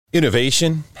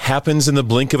Innovation happens in the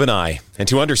blink of an eye, and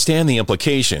to understand the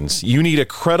implications, you need a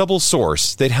credible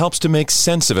source that helps to make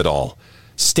sense of it all.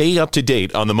 Stay up to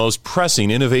date on the most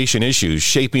pressing innovation issues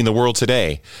shaping the world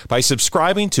today by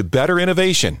subscribing to Better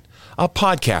Innovation, a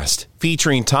podcast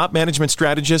featuring top management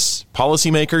strategists,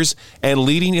 policymakers, and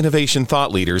leading innovation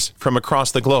thought leaders from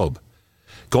across the globe.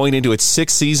 Going into its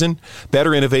sixth season,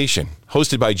 Better Innovation,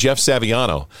 hosted by Jeff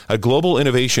Saviano, a global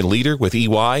innovation leader with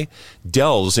EY,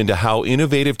 delves into how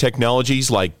innovative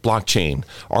technologies like blockchain,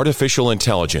 artificial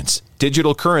intelligence,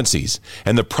 digital currencies,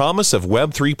 and the promise of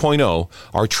Web 3.0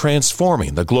 are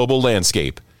transforming the global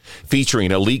landscape.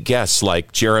 Featuring elite guests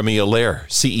like Jeremy Allaire,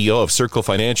 CEO of Circle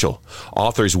Financial,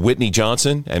 authors Whitney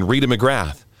Johnson and Rita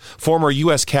McGrath, former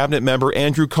U.S. Cabinet member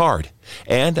Andrew Card,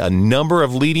 and a number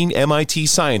of leading MIT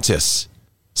scientists.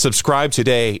 Subscribe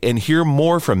today and hear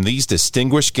more from these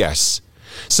distinguished guests.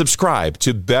 Subscribe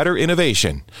to Better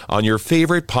Innovation on your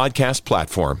favorite podcast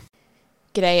platform.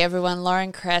 G'day everyone,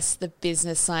 Lauren Kress, the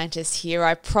business scientist here.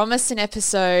 I promised an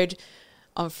episode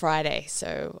on Friday,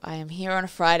 so I am here on a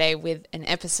Friday with an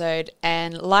episode.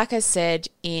 And like I said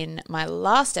in my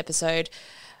last episode,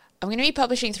 I'm going to be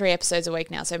publishing 3 episodes a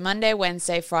week now. So Monday,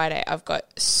 Wednesday, Friday, I've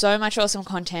got so much awesome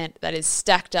content that is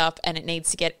stacked up and it needs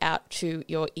to get out to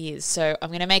your ears. So I'm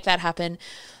going to make that happen,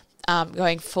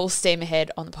 going full steam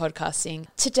ahead on the podcasting.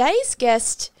 Today's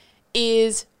guest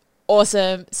is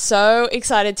awesome. So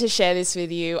excited to share this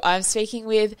with you. I'm speaking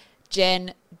with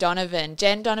Jenn Donovan.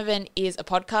 Jenn Donovan is a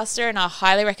podcaster and I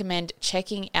highly recommend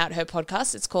checking out her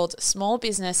podcast. It's called Small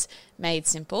Business Made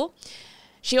Simple.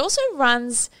 She also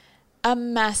runs a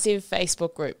massive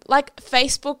Facebook group, like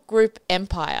Facebook group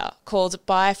empire, called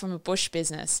Buy from a Bush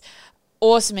Business.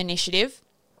 Awesome initiative.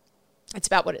 It's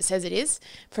about what it says it is,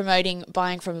 promoting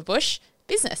buying from a bush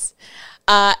business.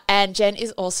 And Jenn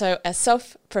is also a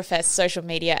self-professed social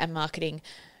media and marketing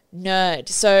nerd.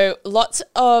 So lots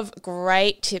of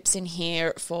great tips in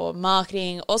here for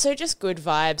marketing, also just good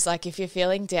vibes. Like if you're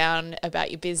feeling down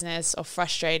about your business or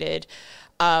frustrated,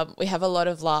 we have a lot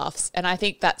of laughs, and I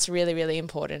think that's really, really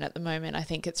important at the moment. I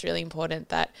think it's really important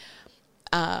that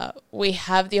we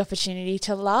have the opportunity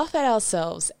to laugh at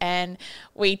ourselves, and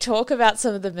we talk about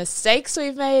some of the mistakes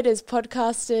we've made as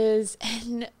podcasters.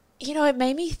 And, you know, it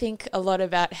made me think a lot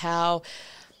about how,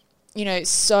 you know,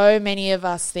 so many of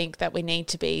us think that we need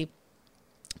to be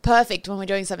perfect when we're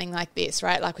doing something like this,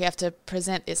 right? Like we have to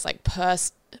present this like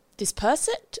perfect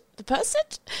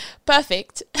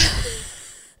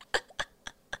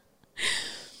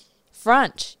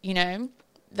front, you know,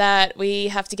 that we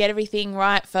have to get everything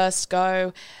right first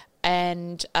go.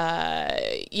 And,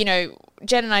 you know,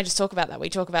 Jenn and I just talk about that. We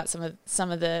talk about some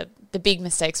of the big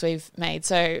mistakes we've made.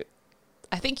 So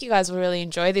I think you guys will really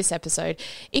enjoy this episode.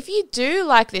 If you do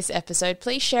like this episode,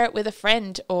 please share it with a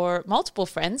friend or multiple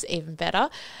friends, even better.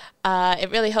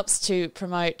 It really helps to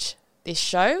promote this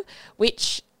show,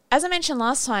 which, as I mentioned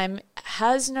last time,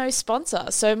 has no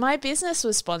sponsor. So my business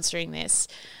was sponsoring this.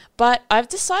 But I've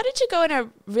decided to go in a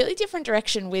really different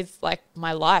direction with like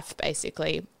my life,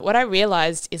 basically. What I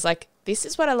realized is like, this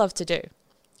is what I love to do.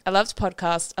 I love to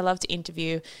podcast. I love to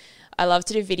interview. I love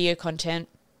to do video content.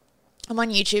 I'm on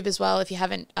YouTube as well. If you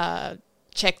haven't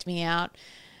checked me out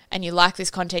and you like this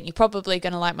content, you're probably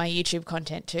going to like my YouTube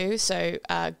content too. So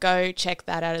go check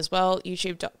that out as well.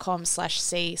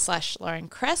 youtube.com/c/Lauren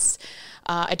Kress.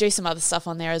 I do some other stuff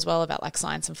on there as well about like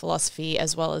science and philosophy,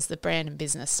 as well as the brand and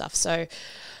business stuff. So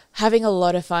having a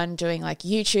lot of fun doing like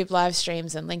YouTube live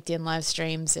streams and LinkedIn live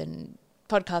streams and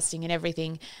podcasting and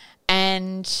everything.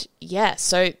 And yeah,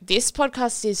 so this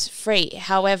podcast is free.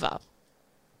 However,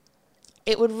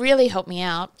 it would really help me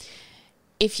out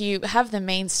if you have the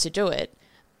means to do it.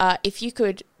 If you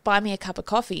could buy me a cup of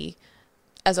coffee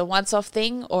as a once-off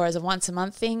thing or as a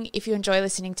once-a-month thing, if you enjoy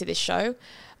listening to this show.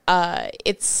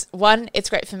 It's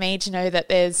great for me to know that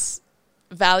there's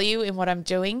value in what I'm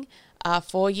doing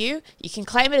for you. You can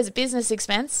claim it as a business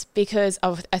expense because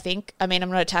I'm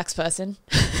not a tax person.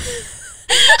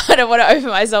 I don't want to open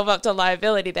myself up to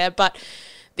liability there, but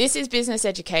this is business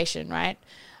education, right?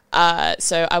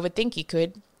 So I would think you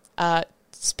could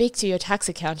speak to your tax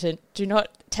accountant. Do not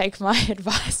take my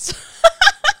advice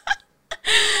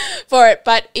for it.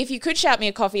 But if you could shout me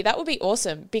a coffee, that would be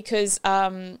awesome because,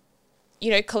 you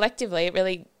know, collectively it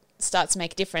really starts to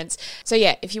make a difference. So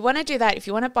yeah, if you want to do that, if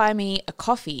you want to buy me a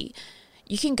coffee,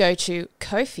 you can go to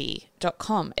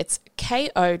ko-fi.com. It's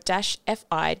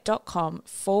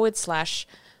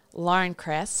ko-fi.com/Lauren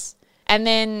Kress. And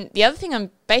then the other thing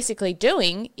I'm basically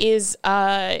doing is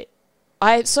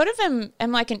I sort of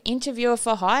am like an interviewer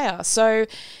for hire. So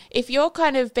if you're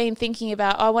kind of been thinking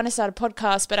about, oh, I want to start a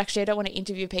podcast, but actually I don't want to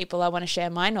interview people, I want to share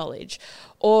my knowledge,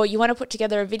 or you want to put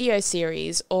together a video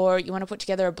series, or you want to put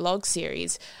together a blog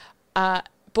series,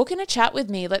 book in a chat with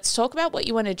me. Let's talk about what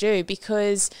you want to do,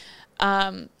 because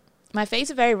my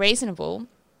fees are very reasonable.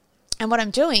 And what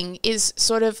I'm doing is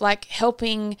sort of like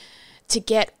helping to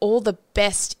get all the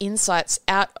best insights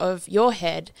out of your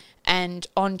head and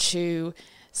onto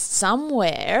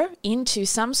somewhere, into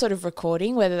some sort of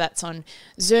recording, whether that's on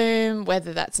Zoom,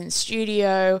 whether that's in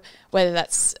studio, whether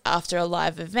that's after a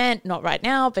live event, not right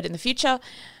now, but in the future.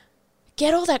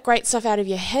 Get all that great stuff out of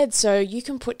your head so you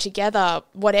can put together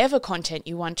whatever content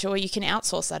you want to, or you can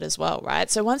outsource that as well, right?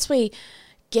 So once we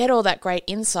get all that great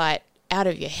insight out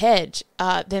of your head,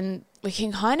 then we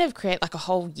can kind of create like a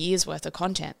whole year's worth of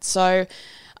content. So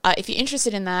if you're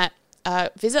interested in that,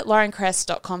 visit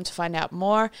laurencrest.com to find out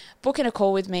more, book in a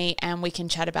call with me, and we can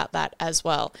chat about that as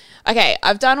well. Okay,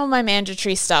 I've done all my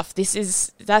mandatory stuff.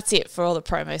 That's it for all the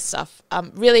promo stuff.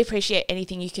 Really appreciate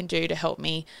anything you can do to help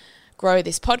me grow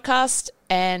this podcast.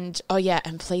 And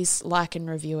and please like and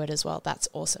review it as well. That's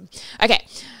awesome. Okay,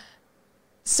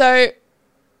 so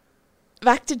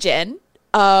back to Jenn.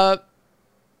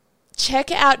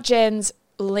 Check out Jenn's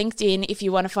LinkedIn if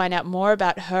you want to find out more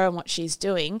about her and what she's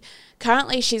doing.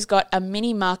 Currently, she's got a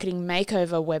mini marketing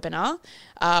makeover webinar,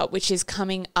 which is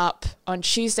coming up on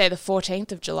Tuesday, the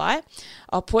 14th of July.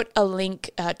 I'll put a link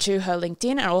to her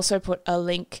LinkedIn, and also put a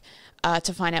link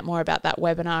to find out more about that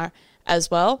webinar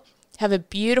as well. Have a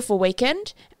beautiful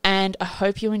weekend, and I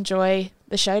hope you enjoy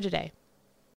the show today.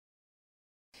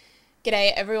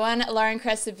 G'day everyone, Lauren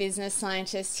Cress, the business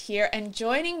scientist here, and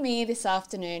joining me this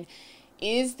afternoon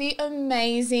is the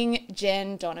amazing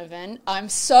Jenn Donovan. I'm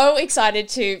so excited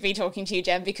to be talking to you,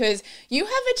 Jenn, because you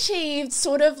have achieved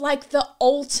sort of like the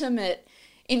ultimate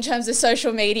in terms of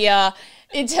social media,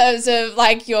 in terms of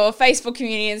like your Facebook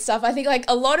community and stuff. I think like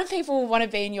a lot of people want to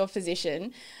be in your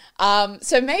position.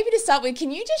 So maybe to start with, can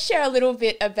you just share a little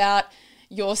bit about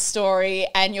your story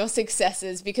and your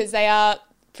successes, because they are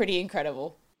pretty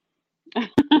incredible.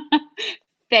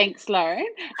 Thanks, Lauren.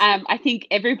 I think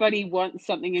everybody wants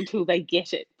something until they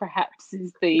get it, perhaps,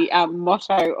 is the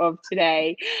motto of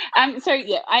today.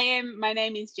 My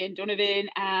name is Jenn Donovan.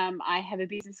 I have a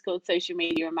business called Social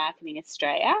Media and Marketing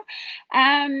Australia.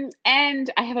 And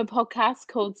I have a podcast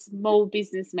called Small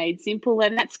Business Made Simple.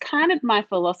 And that's kind of my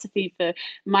philosophy for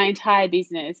my entire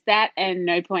business. That and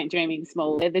No Point Dreaming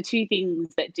Small. They're the two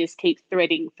things that just keep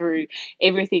threading through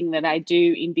everything that I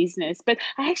do in business. But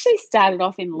I actually started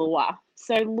off in law.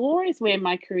 So law is where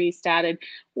my career started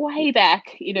way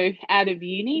back, out of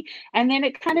uni. And then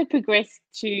it kind of progressed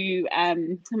to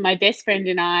my best friend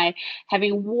and I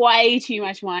having way too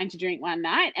much wine to drink one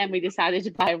night. And we decided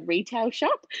to buy a retail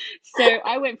shop. So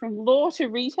I went from law to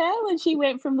retail, and she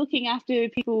went from looking after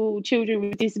children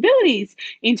with disabilities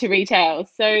into retail.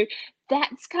 So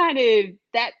that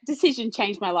decision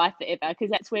changed my life forever, because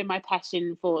that's where my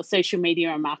passion for social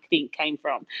media and marketing came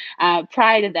from.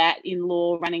 Prior to that, in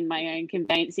law, running my own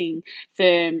conveyancing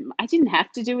firm, I didn't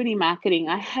have to do any marketing.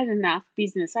 I had enough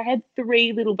business. I had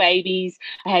 3 little babies.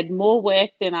 I had more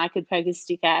work than I could poke a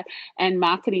stick at, and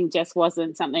marketing just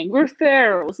wasn't something.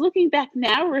 Referrals. Looking back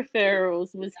now,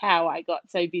 referrals was how I got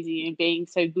so busy and being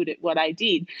so good at what I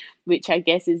did, which I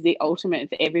guess is the ultimate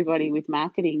for everybody with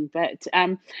marketing. But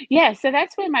so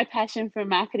that's where my passion for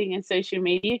marketing and social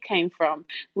media came from,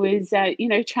 was,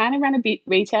 trying to run a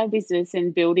retail business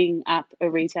and building up a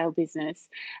retail business,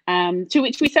 to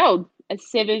which we sold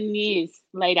 7 years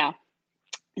later.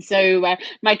 So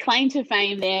my claim to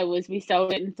fame there was we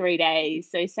sold it in 3 days.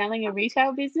 So selling a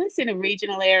retail business in a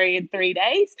regional area in 3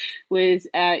 days was,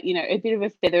 a bit of a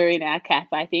feather in our cap,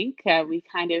 I think. We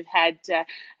kind of had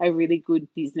a really good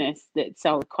business that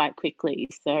sold quite quickly.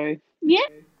 So, yeah.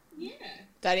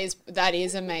 That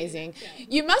is amazing.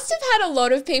 You must have had a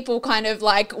lot of people kind of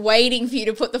like waiting for you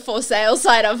to put the for sale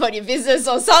sign up on your business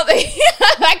or something.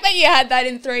 The fact that you had that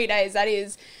in 3 days, that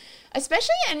is,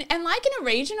 especially and like in a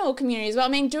regional community as well. I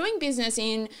mean, doing business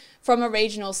from a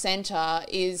regional centre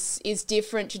is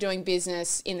different to doing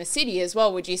business in the city as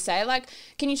well, would you say? Like,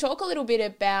 can you talk a little bit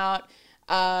about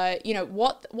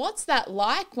what's that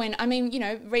like when,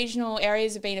 regional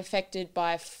areas have been affected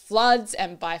by floods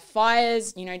and by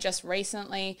fires, just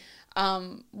recently.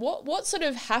 What sort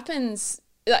of happens,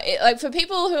 like for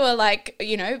people who are like,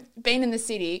 been in the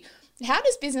city, how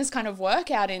does business kind of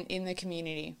work out in the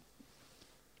community?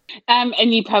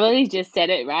 And you probably just said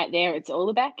it right there. It's all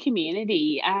about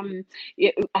community.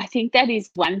 I think that is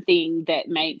one thing that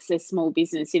makes a small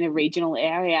business in a regional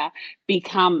area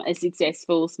become a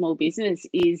successful small business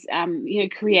is,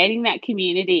 creating that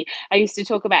community. I used to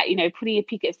talk about, putting a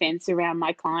picket fence around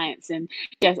my clients and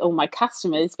just all my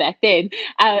customers back then,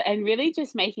 and really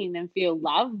just making them feel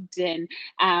loved and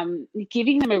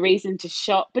giving them a reason to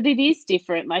shop. But it is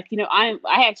different. Like, I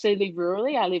actually live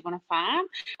rurally. I live on a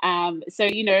farm. So,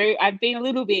 I've been a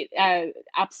little bit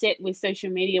upset with social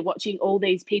media watching all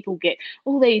these people get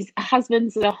all these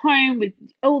husbands that are home with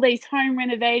all these home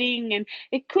renovating, and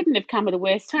it couldn't have come at a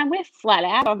worse time. We're flat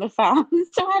out on the farm,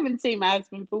 so I haven't seen my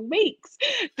husband for weeks.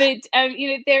 But,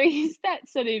 there is that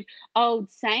sort of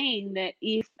old saying that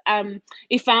if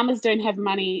farmers don't have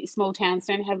money, small towns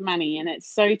don't have money, and it's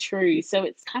so true. So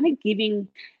it's kind of giving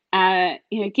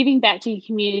back to your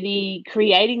community,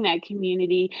 creating that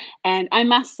community. And I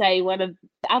must say,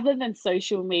 other than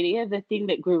social media, the thing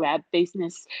that grew our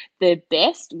business the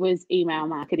best was email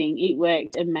marketing. It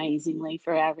worked amazingly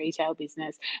for our retail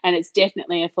business. And it's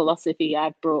definitely a philosophy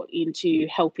I've brought into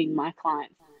helping my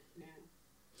clients.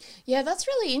 Yeah, that's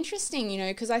really interesting,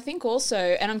 because I think also,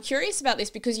 and I'm curious about this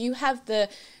because you have the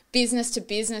business to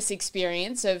business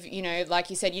experience of, like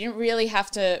you said, you didn't really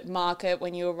have to market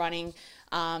when you were running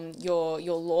your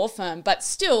law firm, but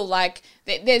still, like,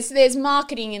 there's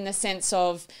marketing in the sense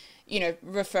of,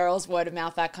 referrals, word of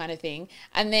mouth, that kind of thing.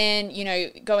 And then,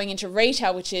 going into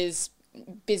retail, which is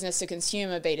business to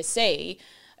consumer, B2C,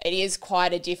 it is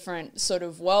quite a different sort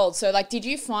of world. So, like, did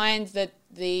you find that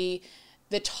the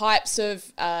types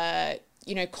of,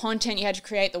 content you had to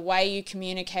create, the way you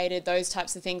communicated, those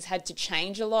types of things had to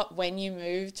change a lot when you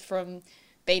moved from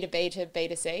B2B to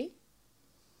B2C?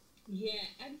 Yeah,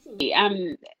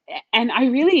 absolutely. And I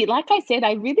really, like I said,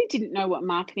 I really didn't know what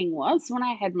marketing was when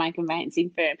I had my conveyancing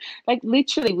firm. Like,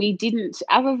 literally, we didn't,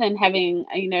 other than having,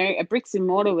 a bricks and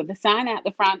mortar with a sign out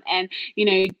the front and,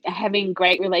 having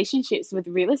great relationships with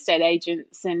real estate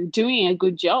agents and doing a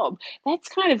good job. That's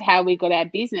kind of how we got our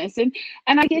business. And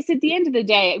I guess at the end of the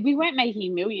day, we weren't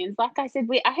making millions. Like I said,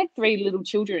 I had 3 little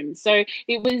children. So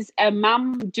it was a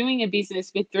mum doing a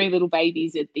business with 3 little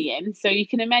babies at the end. So you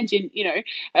can imagine,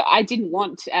 I didn't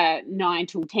want 9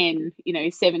 till 10,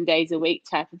 7 days a week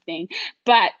type of thing.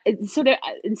 But and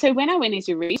so when I went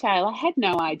into retail, I had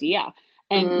no idea.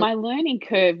 And my learning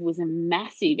curve was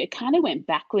massive. It kind of went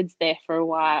backwards there for a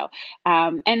while.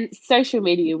 And social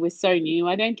media was so new.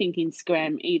 I don't think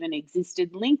Instagram even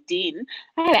existed. LinkedIn,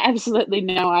 I had absolutely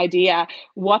no idea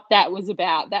what that was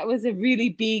about. That was a really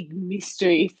big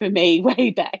mystery for me way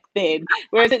back then.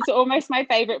 Whereas it's almost my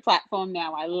favorite platform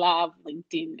now. I love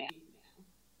LinkedIn now.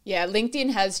 Yeah,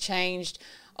 LinkedIn has changed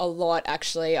a lot,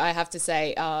 actually, I have to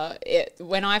say.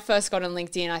 When I first got on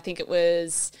LinkedIn, I think it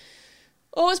was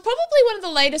probably one of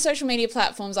the later social media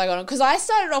platforms I got on, because I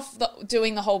started off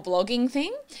doing the whole blogging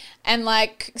thing. And,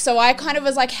 so I kind of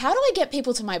was like, how do I get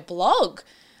people to my blog?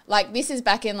 Like, this is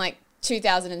back in,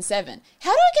 2007.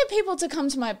 How do I get people to come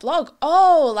to my blog?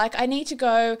 Oh, I need to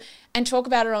go and talk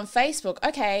about it on Facebook.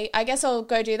 Okay, I guess I'll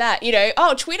go do that.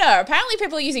 Oh, Twitter. Apparently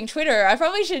people are using Twitter. I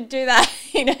probably should do that,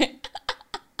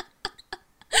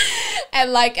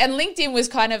 And LinkedIn was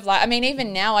kind of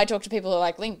even now I talk to people who are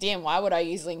like, LinkedIn, why would I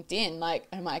use LinkedIn?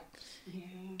 I'm like, yeah.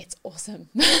 It's awesome.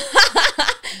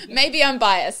 Maybe I'm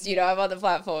biased, I'm on the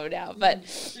platform now, but...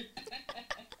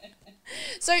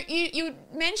 So you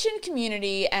mentioned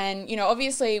community, and,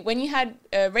 obviously when you had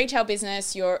a retail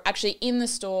business, you're actually in the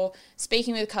store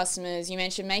speaking with customers. You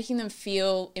mentioned making them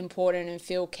feel important and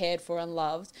feel cared for and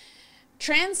loved.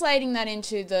 Translating that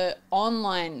into the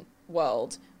online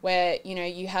world where,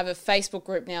 you have a Facebook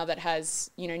group now that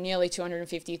has, nearly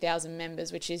 250,000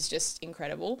 members, which is just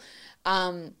incredible.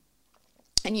 And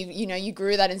you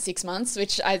grew that in 6 months,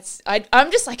 which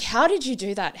I'm just like, how did you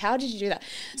do that? How did you do that?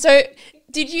 So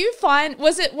did you find,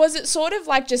 was it sort of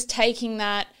like just taking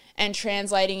that and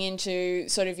translating into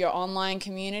sort of your online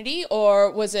community,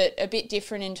 or was it a bit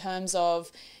different in terms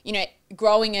of,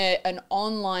 growing an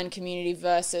online community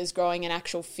versus growing an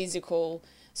actual physical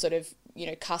sort of,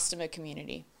 customer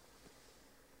community?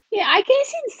 Yeah, I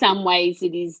guess in some ways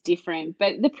it is different,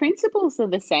 but the principles are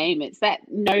the same. It's that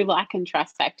know, like, and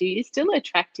trust factor. You're still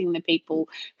attracting the people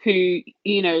who,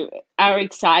 are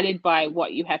excited by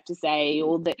what you have to say,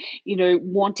 or that,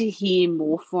 want to hear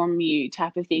more from you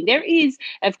type of thing. There is,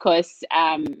 of course,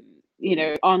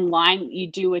 online you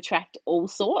do attract all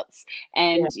sorts,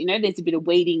 and there's a bit of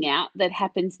weeding out that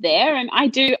happens there. And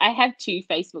I have two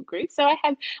Facebook groups. So I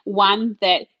have one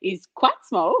that is quite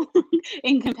small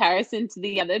in comparison to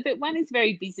the other, but one is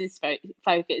very business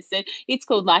focused. So it's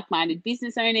called Like-Minded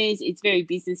Business Owners. It's very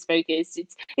business focused.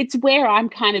 It's where I'm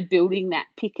kind of building that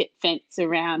picket fence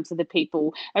around to the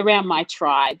people around my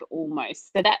tribe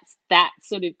almost. So that's that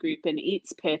sort of group, and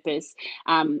its purpose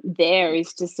there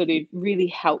is to sort of really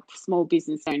help small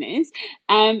business owners.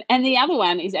 And the other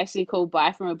one is actually called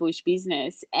Buy from a Bush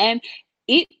Business, and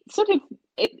it sort of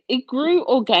it grew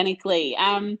organically.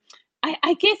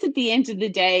 I guess at the end of the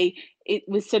day, it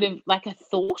was sort of like a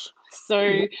thought.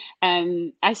 So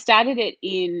I started it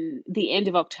in the end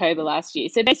of October last year.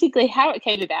 So basically how it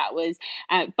came about was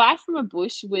Buy from a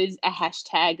Bush was a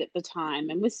hashtag at the time,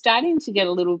 and was starting to get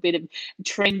a little bit of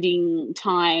trending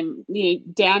time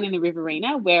down in the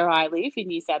Riverina where I live in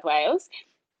New South Wales.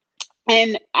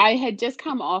 And I had just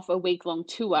come off a week-long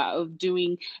tour of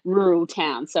doing rural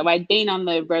towns. So I'd been on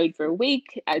the road for a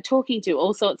week, talking to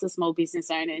all sorts of small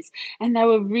business owners, and they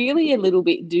were really a little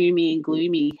bit doomy and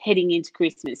gloomy heading into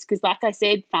Christmas. Because like I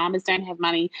said, farmers don't have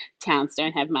money, towns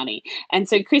don't have money. And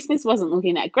so Christmas wasn't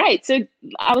looking that great. So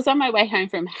I was on my way home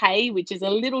from Hay, which is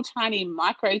a little tiny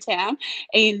micro town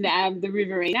in the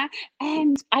Riverina.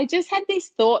 And I just had this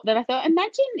thought that I thought,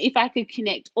 imagine if I could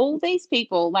connect all these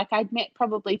people. Like I'd met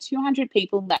probably 200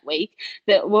 people that week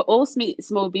that were all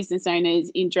small business owners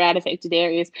in drought affected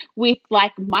areas, with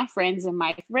like my friends and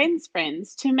my friends'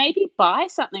 friends, to maybe buy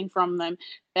something from them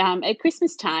at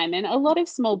Christmas time. And a lot of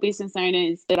small business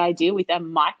owners that I deal with are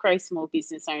micro small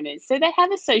business owners. So they have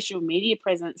a social media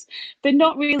presence, but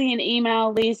not really an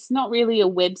email list, not really a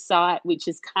website, which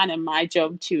is kind of my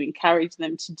job to encourage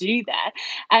them to do that.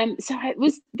 So it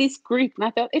was this group, and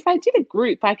I thought if I did a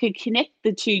group, I could connect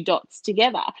the two dots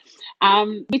together,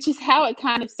 which is how it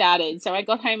kind of started. So I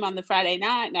got home on the Friday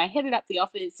night and I headed up the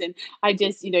office, and I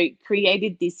just,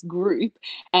 created this group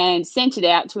and sent it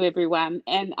out to everyone.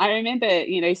 And I remember,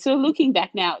 sort of looking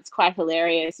back now, it's quite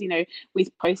hilarious,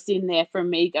 with posts in there from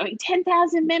me going,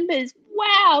 10,000 members.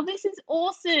 Wow, this is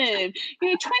awesome. 20,000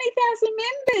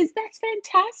 members. That's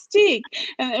fantastic.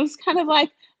 And it was kind of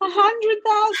like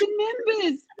 100,000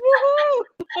 members. Woohoo!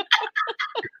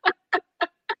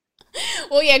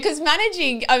 Well, yeah, because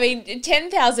managing,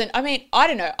 10,000, I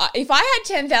don't know. If I had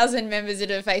 10,000 members in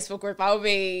a Facebook group, I would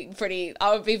be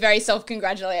very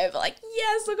self-congratulated. Like,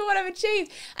 yes, look at what I've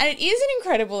achieved. And it is an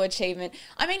incredible achievement.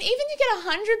 Even to get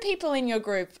 100 people in your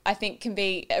group, I think can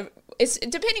be, it's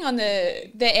depending on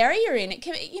the area you're in, it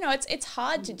can, it's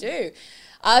hard to do.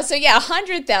 So yeah,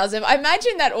 100,000. I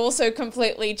imagine that also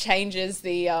completely changes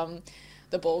the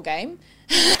ball game.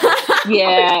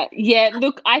 Yeah.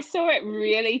 Look, I saw it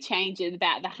really change at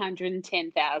about the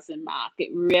 110,000 mark. It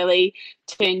really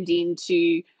turned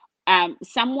into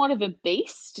somewhat of a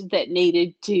beast that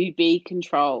needed to be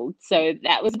controlled. So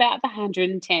that was about the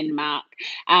 110 mark.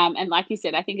 And like you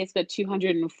said, I think it's got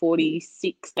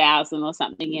 246,000 or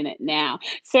something in it now.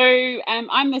 So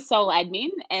I'm the sole admin,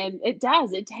 and it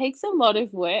takes a lot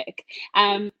of work.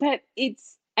 But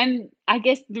and I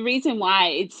guess the reason why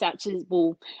it's I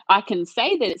can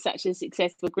say that it's such a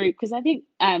successful group, because I think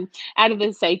out of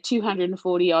the, say,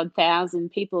 240 odd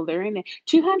thousand people that are in there,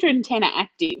 210 are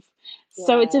active.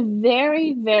 So it's a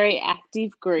very, very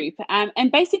active group.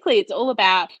 And basically it's all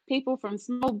about people from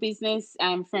small business,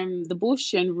 from the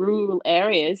bush and rural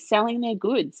areas, selling their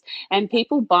goods and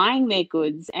people buying their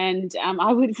goods. And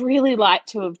I would really like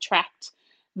to have tracked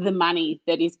the money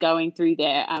that is going through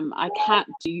there. I can't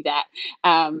do that.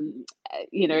 I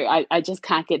just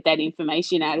can't get that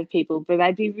information out of people, but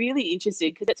I'd be really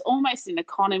interested, because it's almost an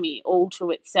economy all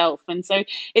to itself. And so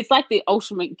it's like the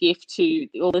ultimate gift to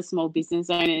all the small business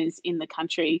owners in the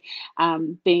country,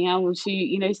 being able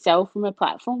to, sell from a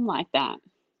platform like that.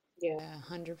 Yeah,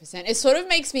 100%. It sort of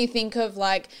makes me think of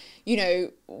we're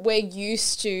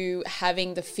used to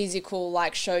having the physical,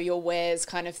 show your wares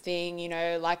kind of thing,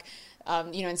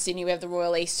 in Sydney we have the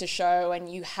Royal Easter Show,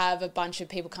 and you have a bunch of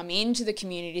people come into the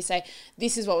community to say,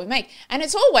 this is what we make. And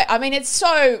it's always,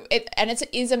 it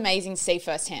is amazing to see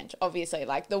firsthand, obviously,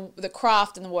 the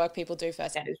craft and the work people do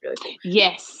firsthand is really cool.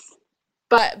 Yes.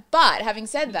 But having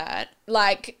said that,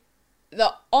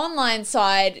 the online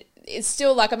side is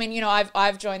still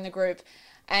I've joined the group,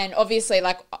 And obviously,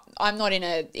 like, I'm not in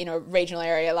a regional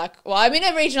area. Like, well, I'm in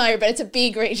a regional area, but it's a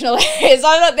big regional area, so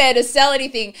I'm not there to sell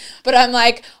anything. But I'm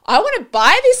like, I want to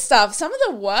buy this stuff. Some of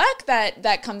the work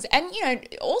that comes, and you know,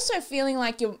 also feeling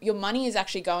like your money is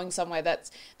actually going somewhere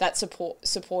that's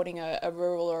supporting a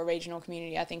rural or a regional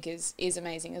community, I think is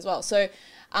amazing as well. So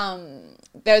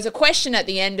there was a question at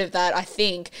the end of that. I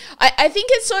think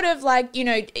it's sort of like, you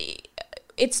know,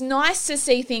 it's nice to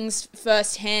see things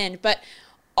firsthand, but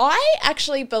I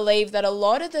actually believe that a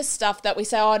lot of the stuff that we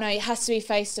say, oh no, it has to be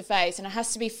face-to-face and it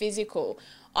has to be physical,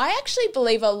 I actually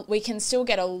believe we can still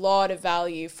get a lot of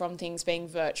value from things being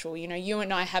virtual. You know, you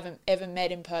and I haven't ever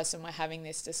met in person. We're having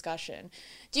this discussion.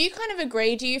 Do you kind of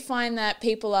agree? Do you find that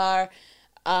people are,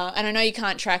 and I know you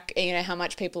can't track, you know, how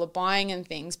much people are buying and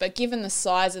things, but given the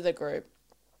size of the group,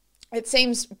 it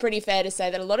seems pretty fair to say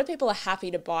that a lot of people are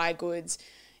happy to buy goods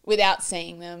without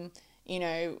seeing them. You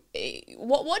know,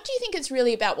 what do you think it's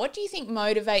really about? What do you think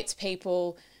motivates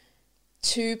people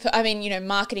to, I mean, you know,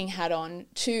 marketing hat on,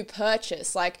 to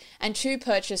purchase, like, and to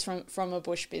purchase from a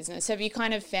bush business? Have you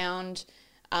kind of found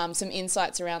some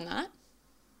insights around that?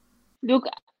 Look,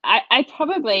 I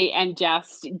probably am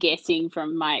just guessing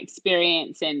from my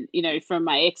experience and, you know, from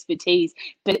my expertise,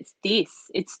 but it's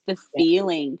the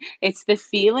feeling. It's the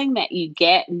feeling that you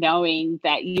get knowing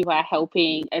that you are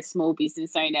helping a small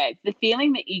business owner. It's the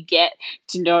feeling that you get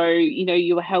to know, you know,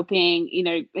 you are helping, you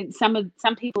know,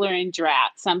 some people are in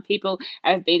drought, some people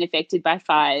have been affected by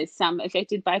fires, some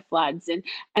affected by floods. And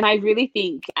I really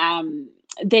think,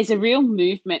 there's a real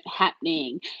movement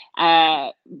happening,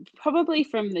 probably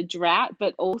from the drought,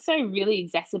 but also really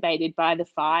exacerbated by the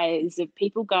fires, of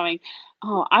people going,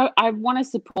 oh, I want to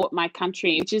support my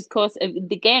country, which of course,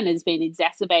 again, has been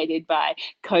exacerbated by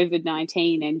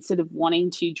COVID-19 and sort of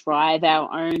wanting to drive our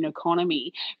own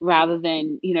economy rather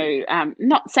than, you know,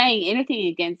 not saying anything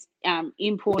against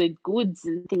imported goods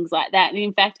and things like that. And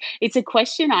in fact, it's a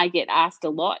question I get asked a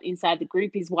lot inside the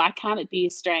group is, why can't it be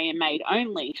Australian made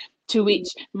only? To which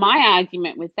my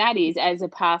argument with that is, as a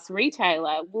past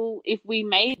retailer, well, if we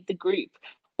made the group,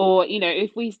 or, you know,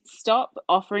 if we stop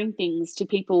offering things to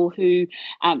people who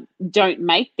don't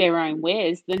make their own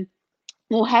wares, then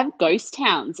we'll have ghost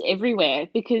towns everywhere.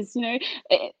 Because, you know,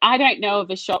 I don't know of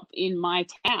a shop in my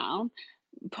town,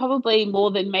 probably more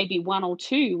than maybe one or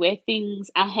two, where things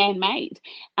are handmade.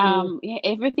 Yeah,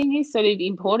 everything is sort of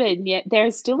imported, and yet there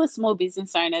is still a small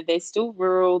business owner, they're still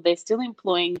rural, they're still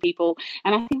employing people.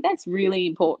 And I think that's really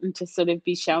important to sort of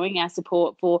be showing our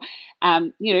support for,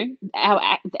 you know,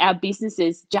 our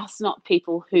businesses, just not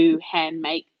people who hand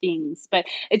make things. But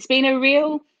it's been a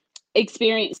real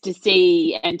experience to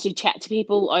see and to chat to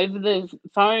people over the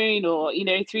phone, or, you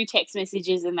know, through text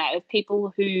messages and that, of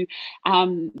people who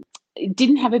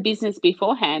didn't have a business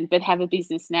beforehand but have a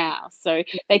business now. So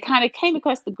they kind of came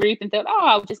across the group and thought, oh,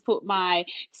 I'll just put my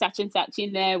such and such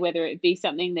in there, whether it be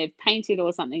something they've painted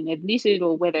or something they've knitted,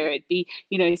 or whether it be,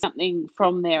 you know, something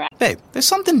from their... Babe, there's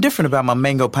something different about my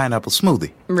mango pineapple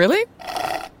smoothie. Really?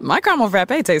 My caramel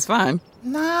frappe tastes fine.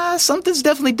 Nah, something's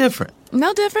definitely different.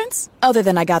 No difference? Other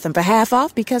than I got them for half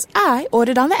off because I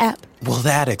ordered on the app. Well,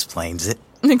 that explains it.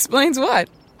 Explains what?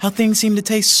 How things seem to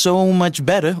taste so much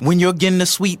better when you're getting a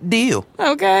sweet deal.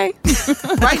 Okay.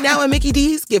 Right now at Mickey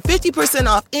D's, get 50%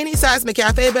 off any size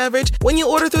McCafe beverage when you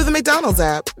order through the McDonald's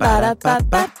app.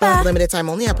 Ba-da-ba-ba-ba. Limited time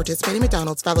only at participating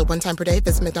McDonald's. Valid one time per day.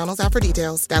 Visit McDonald's app for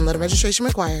details. Download and registration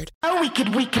required. Oh, we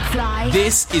could fly.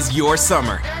 This is your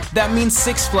summer. That means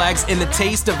Six Flags and the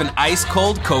taste of an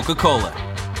ice-cold Coca-Cola.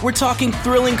 We're talking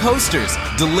thrilling coasters,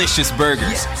 delicious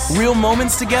burgers, real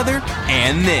moments together,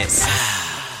 and this.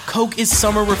 Coke is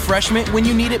summer refreshment when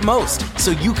you need it most,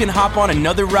 so you can hop on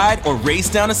another ride or race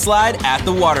down a slide at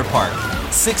the water park.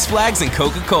 Six Flags and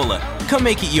Coca-Cola. Come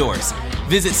make it yours.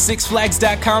 Visit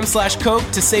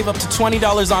sixflags.com/Coke to save up to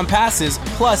 $20 on passes,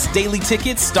 plus daily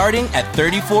tickets starting at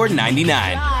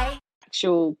 $34.99.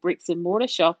 Actual bricks and mortar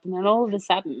shop, and then all of a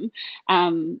sudden,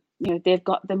 you know, they've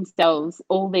got themselves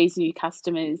all these new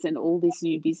customers and all this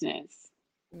new business.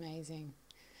 Amazing.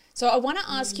 So I want to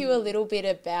ask you a little bit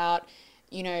about,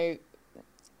 you know,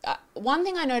 one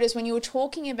thing I noticed when you were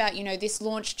talking about, you know, this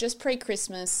launch just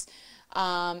pre-Christmas,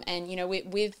 and, you know,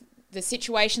 with the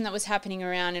situation that was happening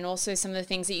around, and also some of the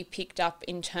things that you picked up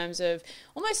in terms of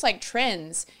almost like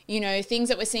trends, you know, things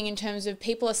that we're seeing in terms of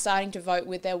people are starting to vote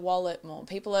with their wallet more.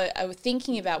 People are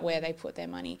thinking about where they put their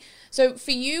money. So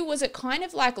for you, was it kind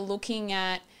of like looking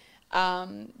at,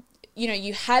 you know,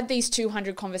 you had these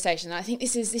 200 conversations. And I think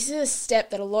this is a step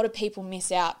that a lot of people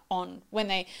miss out on when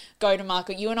they go to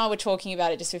market. You and I were talking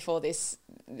about it just before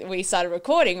we started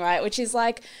recording, right? Which is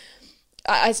like,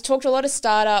 I talked to a lot of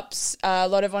startups, a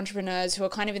lot of entrepreneurs who are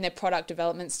kind of in their product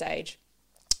development stage.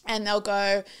 and they'll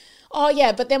go, oh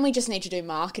yeah, but then we just need to do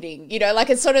marketing, like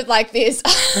it's sort of like this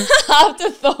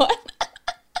afterthought.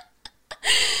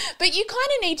 But you kind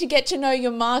of need to get to know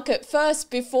your market first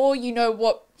before you know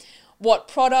what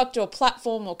product or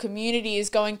platform or community is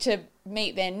going to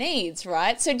meet their needs,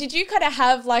 right? So did you kind of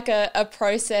have like a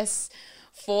process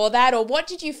for that, or what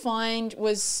did you find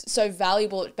was so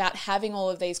valuable about having all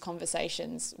of these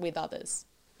conversations with others?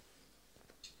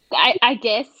 I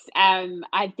guess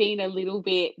I've been a little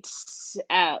bit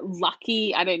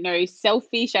lucky. I don't know,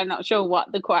 selfish. I'm not sure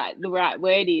what the right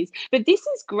word is, but this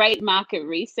is great market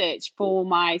research for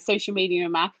my social media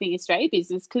and marketing Australia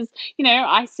business, because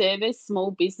I service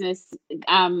small business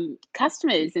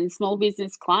customers and small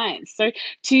business clients. So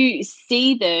to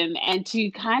see them and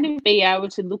to kind of be able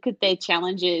to look at their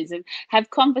challenges and have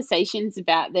conversations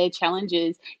about their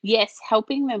challenges, yes,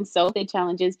 helping them solve their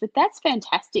challenges, but that's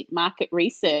fantastic market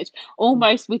research,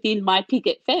 almost within my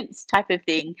picket fence type of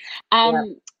thing.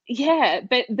 Yeah,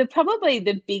 but probably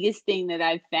the biggest thing that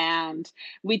I've found,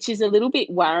 which is a little bit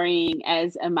worrying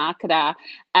as a marketer,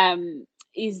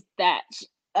 is that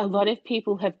a lot of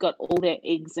people have got all their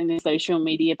eggs in a social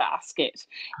media basket.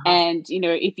 And,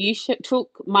 if you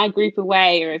took my group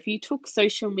away, or if you took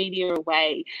social media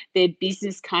away, their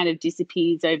business kind of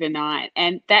disappears overnight.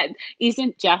 And that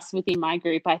isn't just within my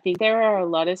group. I think there are a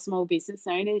lot of small business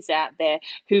owners out there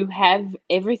who have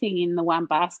everything in the one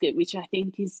basket, which I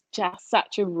think is just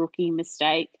such a rookie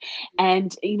mistake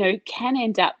and, can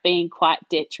end up being quite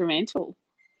detrimental.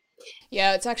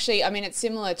 Yeah, it's actually, it's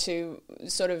similar to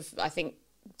sort of, I think,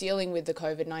 dealing with the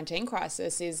COVID-19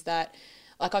 crisis, is that,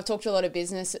 like, I've talked to a lot of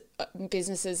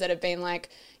businesses that have been like,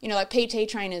 like PT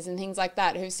trainers and things like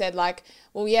that, who've said like,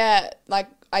 well, yeah, like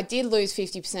I did lose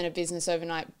 50% of business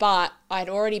overnight, but I'd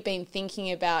already been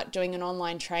thinking about doing an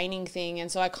online training thing.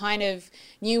 And so I kind of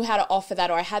knew how to offer that,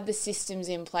 or I had the systems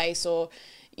in place, or,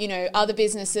 other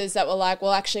businesses that were like,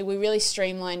 well, actually, we really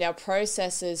streamlined our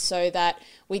processes so that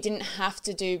we didn't have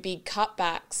to do big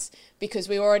cutbacks because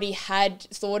we already had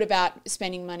thought about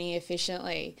spending money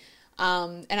efficiently.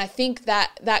 And I think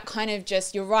that kind of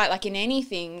just, you're right, like in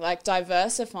anything, like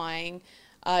diversifying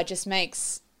just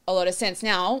makes a lot of sense.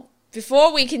 Now,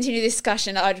 before we continue this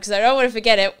discussion, because I don't want to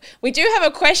forget it, we do have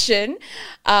a question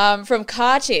from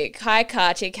Kartik. Hi,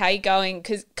 Kartik. How are you going?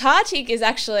 Because Kartik is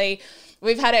actually...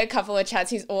 We've had a couple of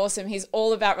chats. He's awesome. He's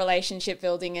all about relationship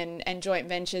building and joint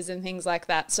ventures and things like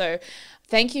that. So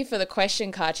thank you for the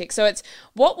question, Kartik. So it's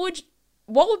what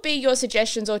would be your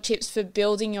suggestions or tips for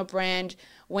building your brand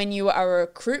when you are a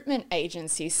recruitment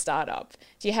agency startup?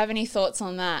 Do you have any thoughts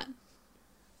on that?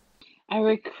 A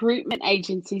recruitment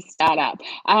agency startup.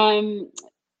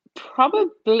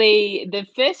 Probably the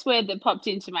first word that popped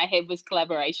into my head was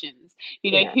collaborations.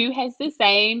 Who has the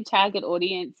same target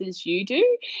audience as you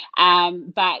do,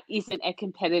 but isn't a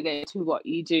competitor to what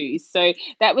you do. So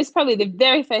that was probably the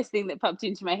very first thing that popped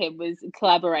into my head was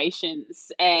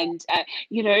collaborations, and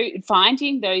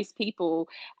finding those people,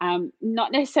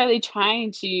 not necessarily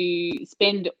trying to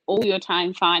spend all your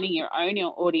time finding your own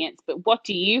audience, but what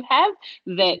do you have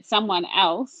that someone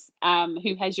else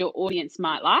who has your audience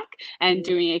might like, and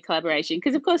doing a collaboration.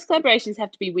 Because of course collaborations have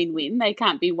to be win-win, they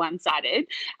can't be one-sided,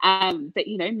 but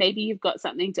maybe you've got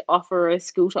something to offer, or a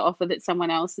skill to offer that someone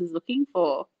else is looking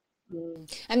for.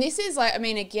 And this is like,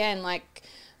 again, like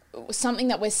something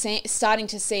that we're starting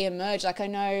to see emerge. Like I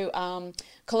know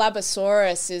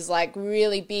Collabosaurus is like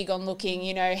really big on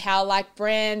looking, how like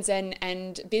brands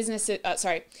and businesses,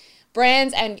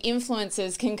 brands and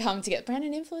influencers can come together. Brand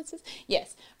and influencers?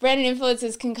 Yes. Brand and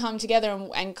influencers can come together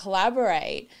and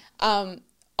collaborate. I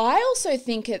also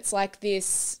think it's like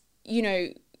this,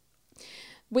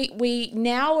 we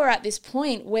now are at this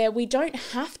point where we don't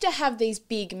have to have these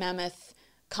big mammoth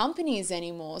companies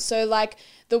anymore. So like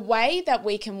the way that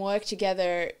we can work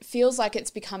together feels like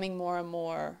it's becoming more and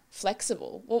more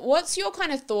flexible. Well, what's your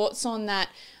kind of thoughts on that?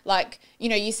 Like,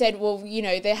 you said, well,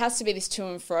 there has to be this to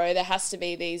and fro. There has to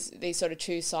be these sort of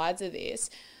two sides of this.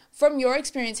 From your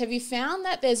experience, have you found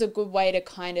that there's a good way to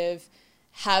kind of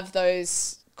have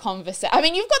those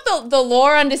conversations? You've got the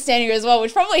law understanding as well,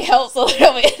 which probably helps a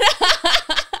little bit.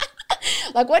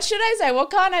 Like, what should I say? What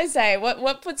can't I say?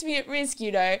 What puts me at risk,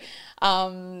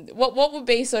 What would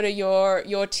be sort of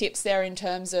your tips there in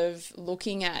terms of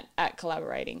looking at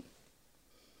collaborating?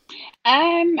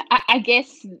 I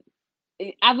guess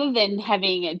other than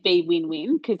having it be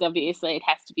win-win, because obviously it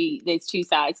has to be, there's two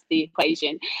sides to the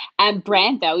equation,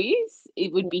 brand values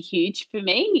it would be huge for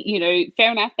me. You know,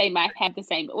 fair enough, they might have the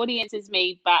same audience as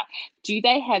me, but do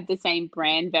they have the same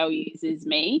brand values as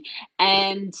me?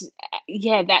 And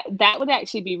yeah, that would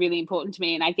actually be really important to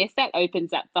me. And I guess that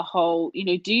opens up the whole, you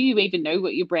know, do you even know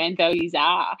what your brand values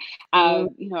are?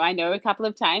 You know, I know a couple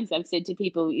of times I've said to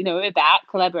people, you know, about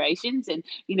collaborations and,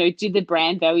 you know, do the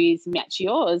brand values match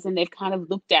yours? And they've kind of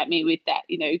looked at me with that,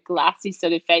 you know, glassy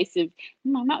sort of face of,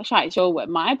 I'm not quite sure what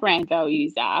my brand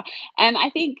values are. And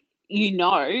I think, you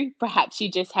know, perhaps you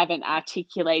just haven't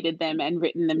articulated them and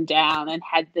written them down and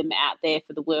had them out there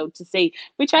for the world to see,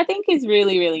 which I think is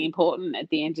really, really important at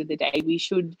the end of the day. We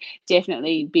should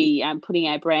definitely be putting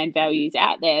our brand values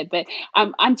out there. But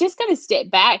I'm just going to step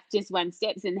back just one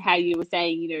step in how you were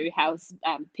saying, you know, how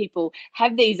people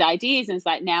have these ideas and it's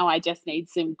like, now I just need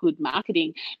some good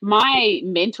marketing. My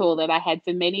mentor that I had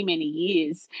for many, many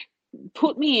years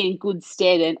put me in good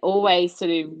stead and always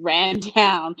sort of rammed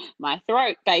down my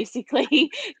throat, basically,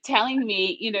 telling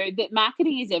me, you know, that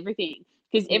marketing is everything.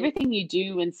 Because everything you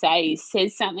do and say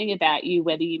says something about you,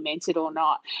 whether you meant it or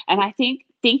not. And I think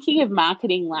thinking of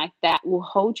marketing like that will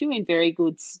hold you in very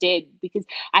good stead, because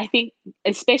I think,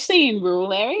 especially in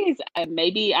rural areas,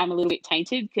 maybe I'm a little bit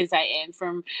tainted because I am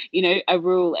from, you know, a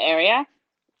rural area.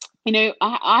 You know,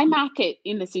 I market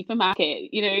in the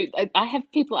supermarket. You know, I have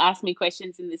people ask me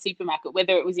questions in the supermarket,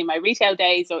 whether it was in my retail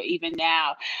days or even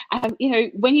now. You know,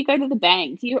 when you go to the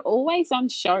bank, you're always on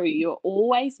show. You're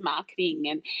always marketing,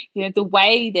 and you know the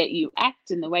way that you act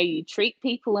and the way you treat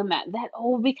people, and that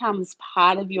all becomes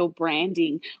part of your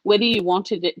branding, whether you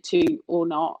wanted it to or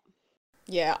not.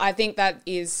 Yeah, I think that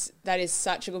is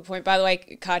such a good point. By the way,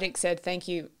 Kartik said thank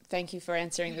you for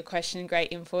answering the question.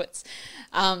 Great inputs.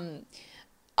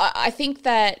 I think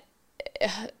that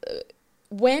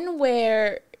when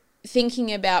we're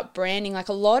thinking about branding, like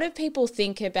a lot of people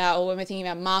think about, or when we're thinking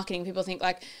about marketing, people think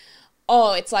like,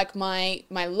 oh, it's like my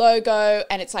logo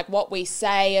and it's like what we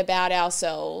say about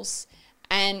ourselves.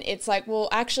 And it's like, well,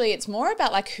 actually, it's more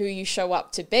about like who you show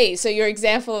up to be. So your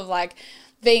example of like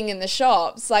being in the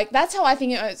shops, like that's how I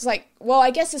think it's like, well,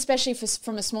 I guess especially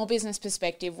from a small business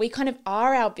perspective, we kind of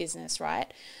are our business,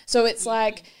 right? So it's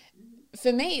like,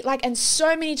 for me, like, and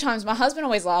so many times my husband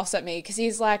always laughs at me because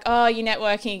he's like, oh, you're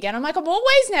networking again. I'm like, I'm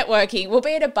always networking. We'll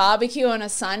be at a barbecue on a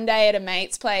Sunday at a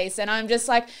mate's place. And I'm just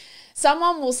like,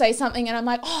 someone will say something and I'm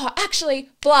like, oh, actually,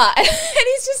 blah. And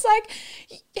he's just like,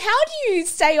 how do you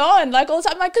stay on? Like all the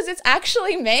time, I'm like, because it's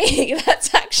actually me.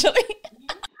 That's actually...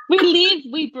 We live,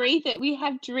 we breathe it. We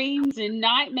have dreams and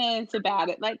nightmares about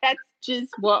it. Like that's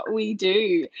just what we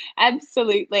do.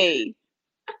 Absolutely.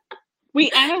 We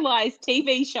analyze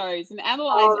TV shows and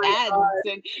analyze ads,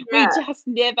 and we just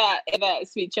never, ever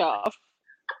switch off.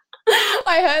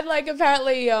 I heard, like,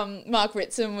 apparently Mark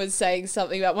Ritson was saying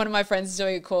something about, one of my friends is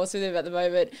doing a course with him at the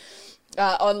moment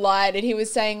online, and he was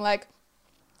saying, like,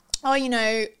 oh, you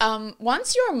know,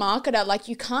 once you're a marketer, like,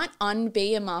 you can't unbe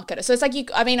a marketer. So it's like,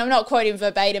 I'm not quoting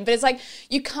verbatim, but it's like,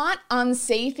 you can't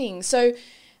unsee things. So,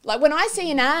 like, when I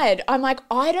see an ad, I'm like,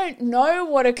 I don't know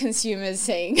what a consumer's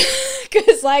seeing.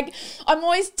 Because, like, I'm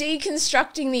always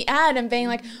deconstructing the ad and being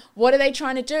like, what are they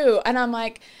trying to do? And I'm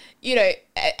like, you know,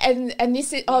 and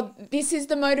this is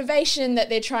the motivation that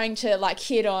they're trying to, like,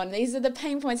 hit on. These are the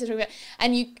pain points they're talking about.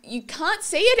 And you can't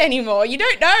see it anymore. You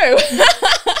don't know.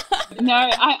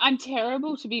 No, I'm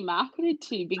terrible to be marketed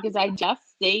to because I just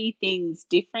see things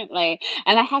differently.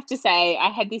 And I have to say, I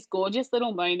had this gorgeous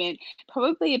little moment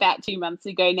probably about 2 months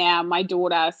ago now. My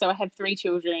daughter, so I have 3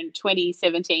 children, 20,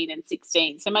 17 and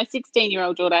 16. So my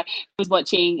 16-year-old daughter was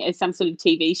watching some sort of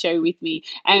TV show with me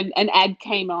and an ad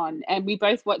came on and we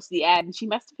both watched the ad and she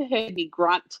must have heard me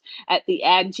grunt at the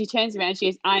ad and she turns around and she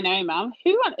goes, I know, Mum,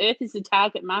 who on earth is the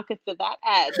target market for that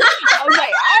ad? I was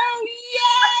like, oh,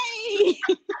 yay!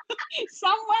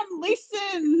 Someone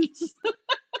listens.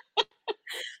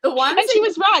 And she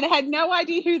was right. I had no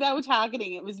idea who they were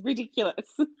targeting. It was ridiculous.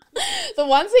 The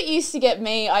ones that used to get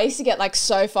me, I used to get like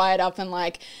so fired up and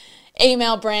like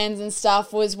email brands and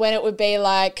stuff was when it would be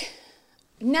like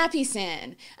Nappy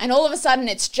San. And all of a sudden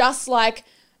it's just like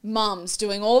mums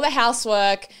doing all the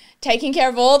housework, taking care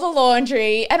of all the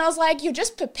laundry. And I was like, you're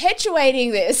just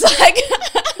perpetuating this. Like,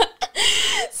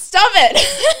 stop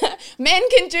it. Men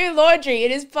can do laundry.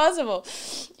 It is possible.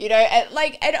 You know,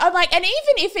 and I'm like, and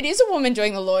even if it is a woman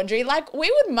doing the laundry, like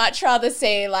we would much rather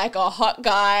see like a hot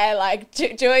guy, like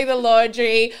doing the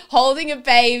laundry, holding a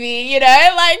baby, you know,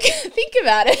 like think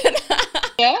about it.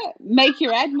 Yeah, make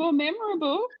your ad more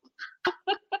memorable.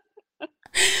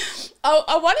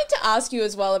 I wanted to ask you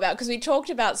as well about, because we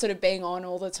talked about sort of being on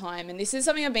all the time, and this is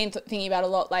something I've been thinking about a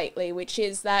lot lately, which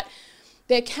is that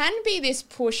there can be this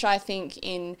push, I think,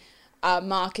 in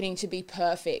marketing to be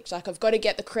perfect. Like I've got to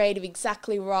get the creative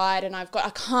exactly right, and I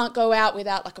can't go out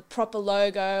without like a proper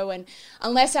logo, and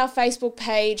unless our Facebook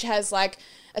page has like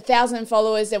 1,000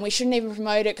 followers, then we shouldn't even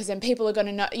promote it because then people are going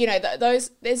to know, you know,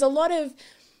 there's a lot of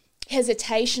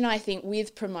hesitation, I think,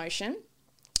 with promotion.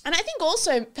 And I think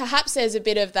also perhaps there's a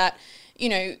bit of that, you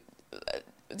know,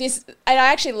 this, and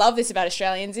I actually love this about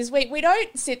Australians, is we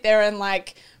don't sit there and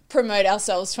like promote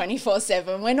ourselves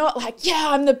 24/7. We're not like, yeah,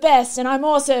 I'm the best and I'm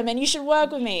awesome and you should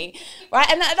work with me, right?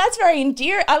 And that's very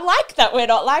endearing. I like that we're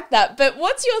not like that. But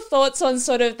what's your thoughts on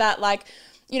sort of that, like,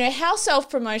 you know, how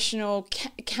self-promotional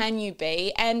can you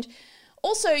be? And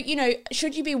also, you know,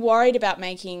 should you be worried about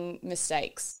making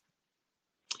mistakes?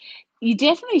 You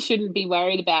definitely shouldn't be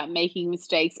worried about making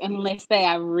mistakes unless they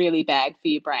are really bad for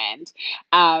your brand.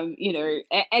 You know,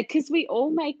 because we all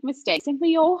make mistakes and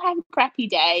we all have crappy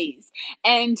days.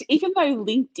 And even though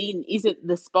LinkedIn isn't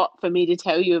the spot for me to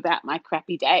tell you about my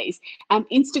crappy days,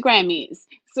 Instagram is.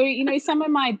 So, you know, some of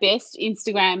my best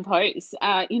Instagram posts,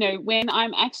 you know, when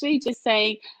I'm actually just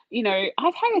saying, you know,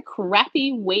 I've had a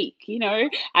crappy week, you know,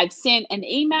 I've sent an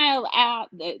email out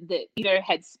that you know,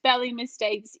 had spelling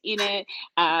mistakes in it.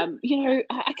 You know,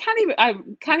 I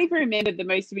can't even remember the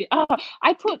most of it. Oh,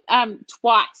 I put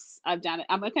twice I've done it.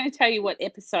 I'm not going to tell you what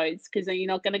episodes because you're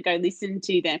not going to go listen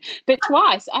to them. But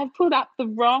twice I've put up the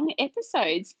wrong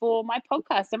episodes for my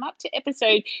podcast. I'm up to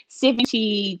episode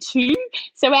 72.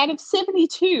 So out of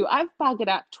 72, I've buggered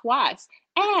up twice.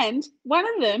 And one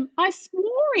of them I swore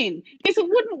in because it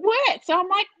wouldn't work. So I'm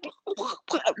like,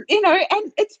 you know,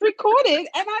 and it's recorded and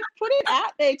I put it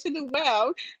out there to the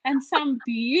world. And some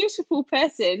beautiful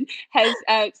person has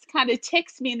kind of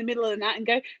texted me in the middle of the night and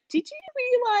go, did you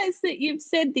realize that you've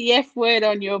said the F word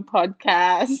on your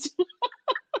podcast?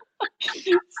 So,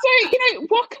 you know,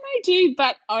 what can I do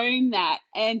but own that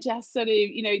and just sort of,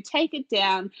 you know, take it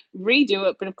down, redo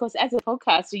it. But of course, as a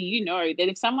podcaster, you know that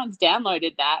if someone's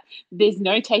downloaded that, there's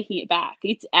no taking it back.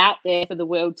 It's out there for the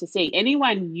world to see.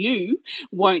 Anyone new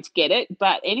won't get it,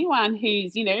 but anyone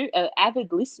who's, you know, an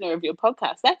avid listener of your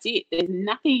podcast, that's it. There's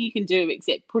nothing you can do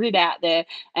except put it out there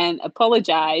and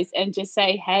apologize and just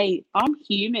say, hey, I'm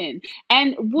human.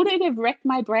 And would it have wrecked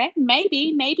my brand?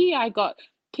 Maybe I got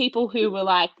people who were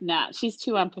like, nah, she's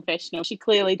too unprofessional. She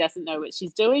clearly doesn't know what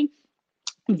she's doing.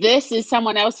 Versus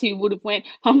someone else who would have went,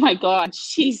 oh my God,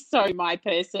 she's so my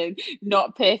person,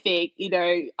 not perfect. You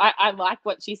know, I like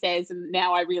what she says and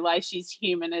now I realize she's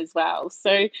human as well.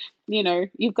 So, you know,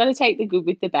 you've got to take the good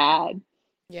with the bad.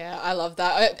 Yeah, I love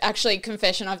that. Actually,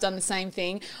 confession, I've done the same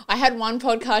thing. I had one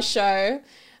podcast show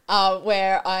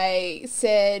where I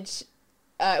said,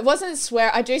 it wasn't swear.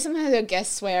 I do sometimes a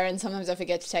guest swear and sometimes I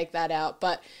forget to take that out.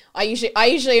 But I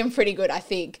usually am pretty good, I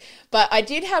think. But I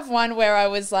did have one where I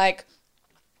was like,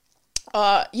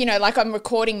 you know, like I'm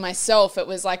recording myself. It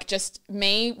was like just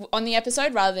me on the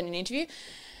episode rather than an interview.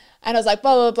 And I was like,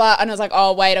 blah, blah, blah. And I was like,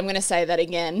 oh, wait, I'm going to say that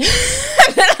again.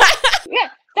 Yeah,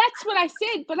 that's what I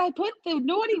said. But I put the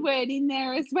naughty word in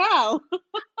there as well.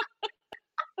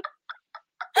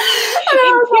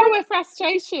 In pure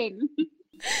frustration.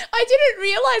 I didn't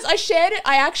realize I shared it.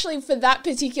 I actually, for that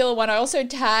particular one, I also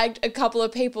tagged a couple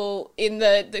of people in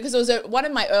because it was one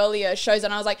of my earlier shows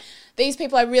and I was like, these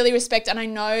people I really respect and I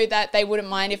know that they wouldn't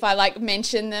mind if I like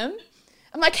mention them.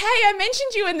 I'm like, hey, I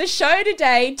mentioned you in the show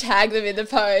today, tag them in the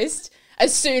post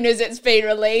as soon as it's been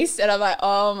released. And I'm like,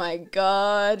 oh my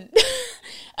God.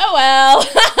 Oh, well.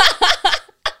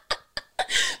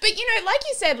 But, you know, like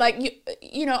you said, like,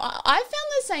 you know, I found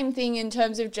the same thing in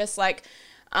terms of just like,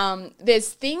 there's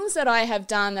things that I have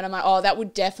done that I'm like, oh, that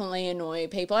would definitely annoy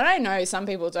people. And I know some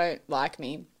people don't like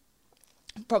me.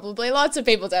 Probably lots of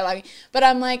people don't like me. But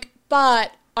I'm like,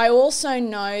 but I also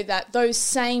know that those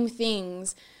same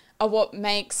things are what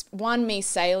makes, one, me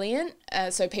salient,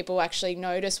 so people actually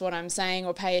notice what I'm saying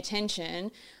or pay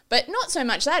attention. But not so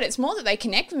much that. It's more that they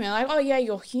connect with me. Like, oh, yeah,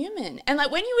 you're human. And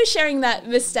like when you were sharing that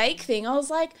mistake thing, I was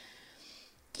like,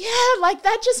 yeah, like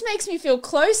that just makes me feel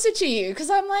closer to you because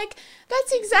I'm like,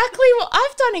 that's exactly what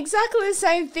I've done, exactly the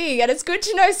same thing. And it's good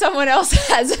to know someone else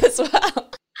has as well.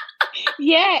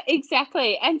 Yeah,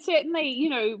 exactly. And certainly, you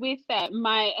know, with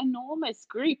my enormous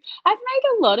group, I've made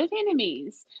a lot of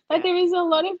enemies. Like there is a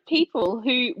lot of people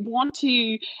who want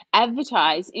to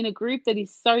advertise in a group that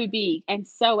is so big and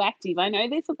so active. I know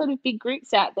there's a lot of big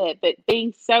groups out there, but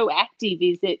being so active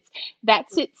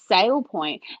that's its sale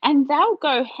point. And they'll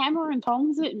go hammer and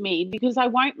tongs at me because I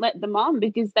won't let them on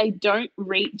because they don't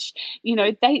reach, you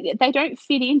know, they don't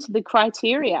fit into the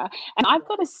criteria. And I've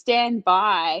got to stand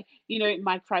by, you know,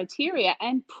 my criteria criteria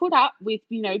and put up with,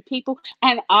 people.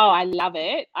 And I love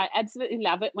it. I absolutely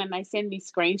love it when they send me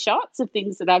screenshots of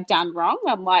things that I've done wrong.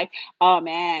 I'm like, oh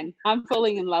man, I'm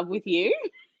falling in love with you.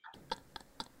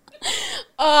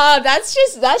 Oh, that's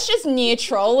just near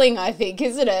trolling, I think,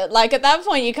 isn't it? Like at that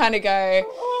point you kind of go,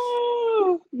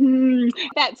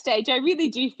 at that stage, I really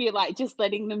do feel like just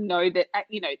letting them know that,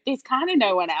 there's kind of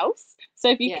no one else. So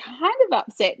if you kind of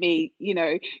upset me,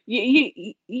 you're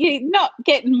not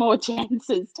getting more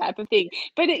chances type of thing.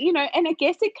 But, and I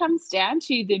guess it comes down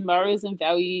to the morals and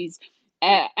values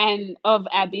and of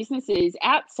our businesses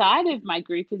outside of my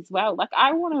group as well. Like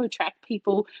I want to attract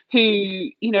people who,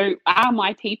 are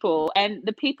my people, and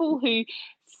the people who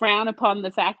frown upon the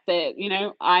fact that,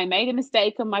 I made a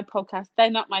mistake on my podcast,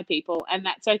 they're not my people, and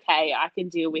that's okay. I can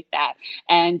deal with that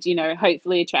and,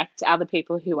 hopefully attract other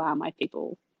people who are my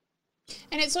people.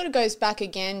 And it sort of goes back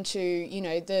again to,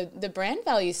 the brand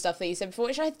value stuff that you said before,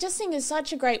 which I just think is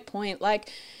such a great point. Like,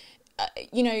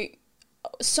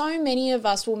 so many of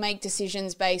us will make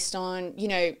decisions based on,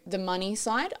 the money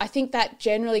side. I think that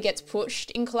generally gets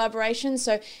pushed in collaboration.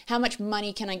 So how much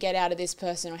money can I get out of this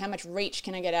person, or how much reach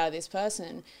can I get out of this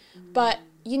person? But,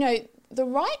 the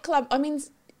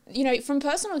right from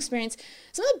personal experience,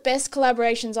 some of the best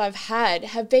collaborations I've had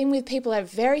have been with people who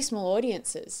have very small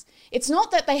audiences. It's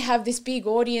not that they have this big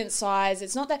audience size.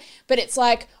 It's not that, but it's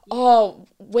like, oh,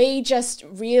 we just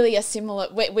really are similar.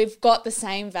 We've got the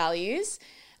same values,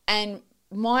 and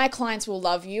my clients will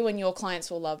love you and your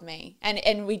clients will love me.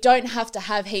 And we don't have to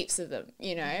have heaps of them,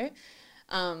 Yeah.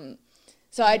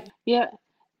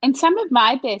 And some of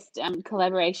my best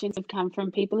collaborations have come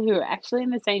from people who are actually in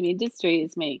the same industry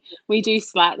as me. We do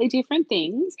slightly different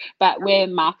things, but we're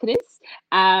marketers.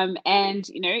 And,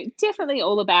 definitely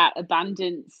all about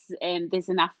abundance, and there's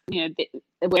enough,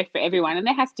 work for everyone. And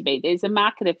there has to be. There's a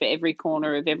marketer for every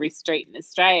corner of every street in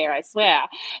Australia, I swear.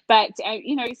 But,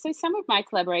 so some of my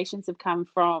collaborations have come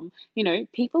from,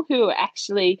 people who are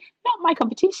actually not my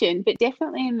competition, but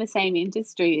definitely in the same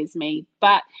industry as me.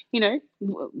 But,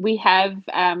 we have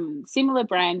similar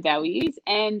brand values,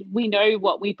 and we know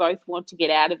what we both want to get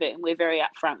out of it, and we're very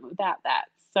upfront about that.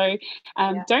 So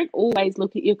don't always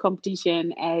look at your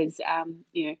competition as,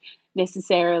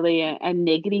 necessarily a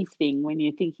negative thing when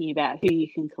you're thinking about who you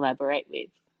can collaborate with.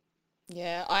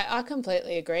 Yeah, I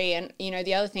completely agree. And,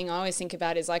 the other thing I always think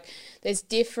about is like there's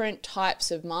different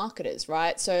types of marketers,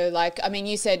 right? So like,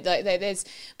 you said like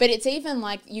but it's even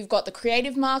like you've got the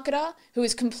creative marketer who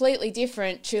is completely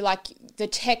different to like the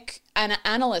tech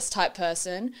analyst type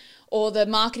person, or the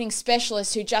marketing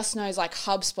specialist who just knows like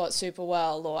HubSpot super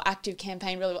well or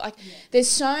ActiveCampaign really well. Like there's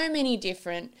so many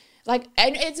different, like,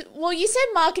 and it's, well, you said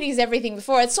marketing is everything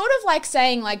before. It's sort of like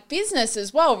saying like business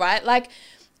as well, right? Like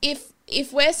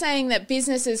if we're saying that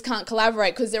businesses can't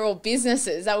collaborate because they're all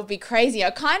businesses, that would be crazy.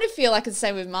 I kind of feel like it's the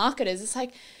same with marketers. It's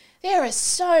like there are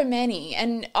so many,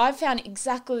 and I've found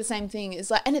exactly the same thing. It's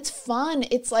like, and it's fun.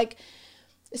 It's like,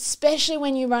 especially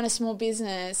when you run a small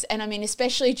business, and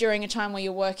especially during a time where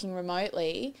you're working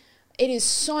remotely, it is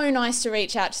so nice to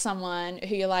reach out to someone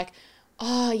who you're like,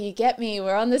 oh, you get me,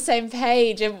 we're on the same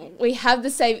page and we have the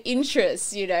same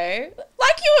interests, like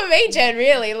you and me, Jen,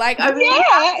 really. Like,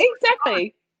 yeah,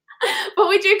 exactly. But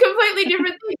we do completely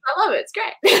different things. I love it. It's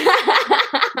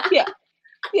great.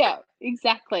 Yeah,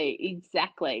 exactly.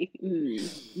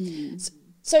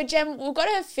 So, Jem, we've got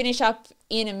to finish up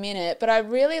in a minute, but I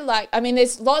really like,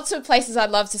 there's lots of places I'd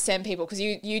love to send people because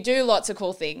you do lots of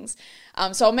cool things.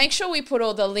 So I'll make sure we put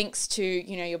all the links to,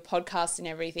 your podcast and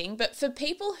everything. But for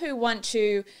people who want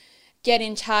to get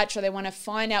in touch or they want to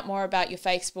find out more about your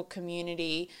Facebook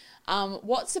community,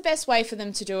 what's the best way for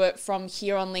them to do it from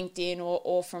here on LinkedIn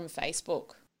or from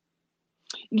Facebook?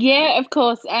 Yeah, of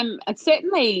course.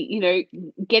 Certainly,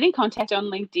 get in contact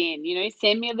on LinkedIn,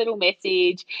 send me a little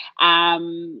message.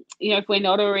 If we're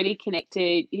not already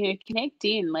connected, connect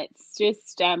in. Let's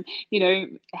just,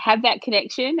 have that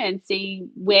connection and see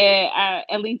where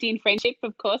a LinkedIn friendship,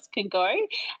 of course, can go.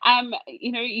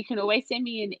 You can always send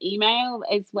me an email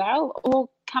as well, or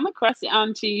come across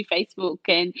onto Facebook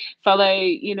and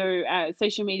follow,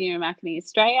 Social Media and Marketing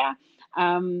Australia.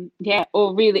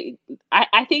 Or really,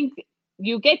 I think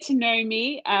you'll get to know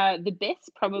me the best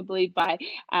probably by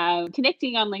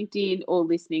connecting on LinkedIn or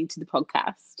listening to the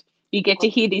podcast. You get to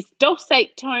hear this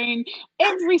dulcet tone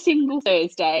every single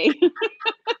Thursday.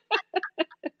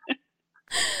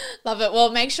 Love it. Well,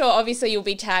 make sure, obviously, you'll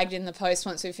be tagged in the post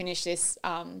once we finish this,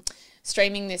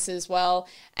 streaming this as well.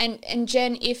 And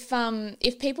Jen, if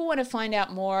people want to find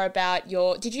out more about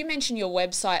did you mention your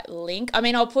website link?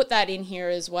 I'll put that in here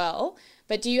as well.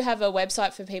 But do you have a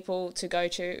website for people to go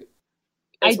to?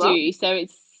 I do. So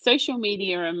it's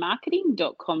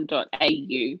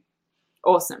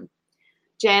socialmediaandmarketing.com.au. Awesome.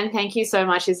 Jen, thank you so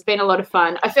much. It's been a lot of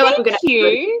fun. I feel like we're going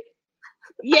to...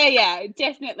 Yeah,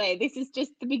 definitely. This is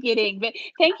just the beginning. But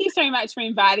thank you so much for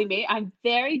inviting me. I'm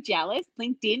very jealous.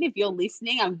 LinkedIn, if you're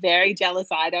listening, I'm very jealous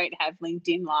I don't have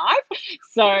LinkedIn Live.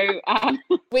 So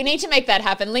we need to make that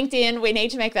happen. LinkedIn, we need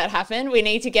to make that happen. We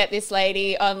need to get this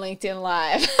lady on LinkedIn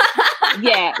Live.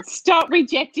 Yeah, stop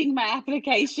rejecting my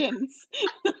applications.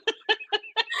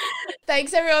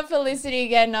 Thanks, everyone, for listening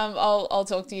again. I'll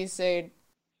talk to you soon.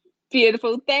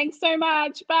 Beautiful. Thanks so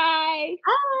much. Bye.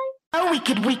 Bye. Oh, we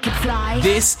could fly.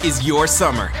 This is your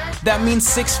summer. That means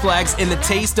Six Flags and the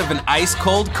taste of an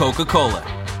ice-cold Coca-Cola.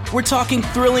 We're talking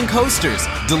thrilling coasters,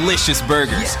 delicious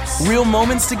burgers, real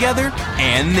moments together,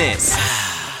 and this.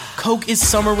 Coke is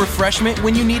summer refreshment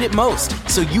when you need it most,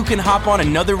 so you can hop on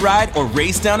another ride or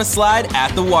race down a slide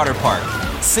at the water park.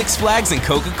 Six Flags and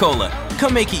Coca-Cola.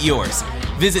 Come make it yours.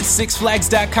 Visit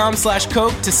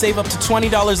sixflags.com/Coke to save up to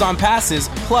 $20 on passes,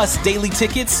 plus daily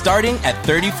tickets starting at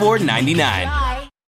 $34.99.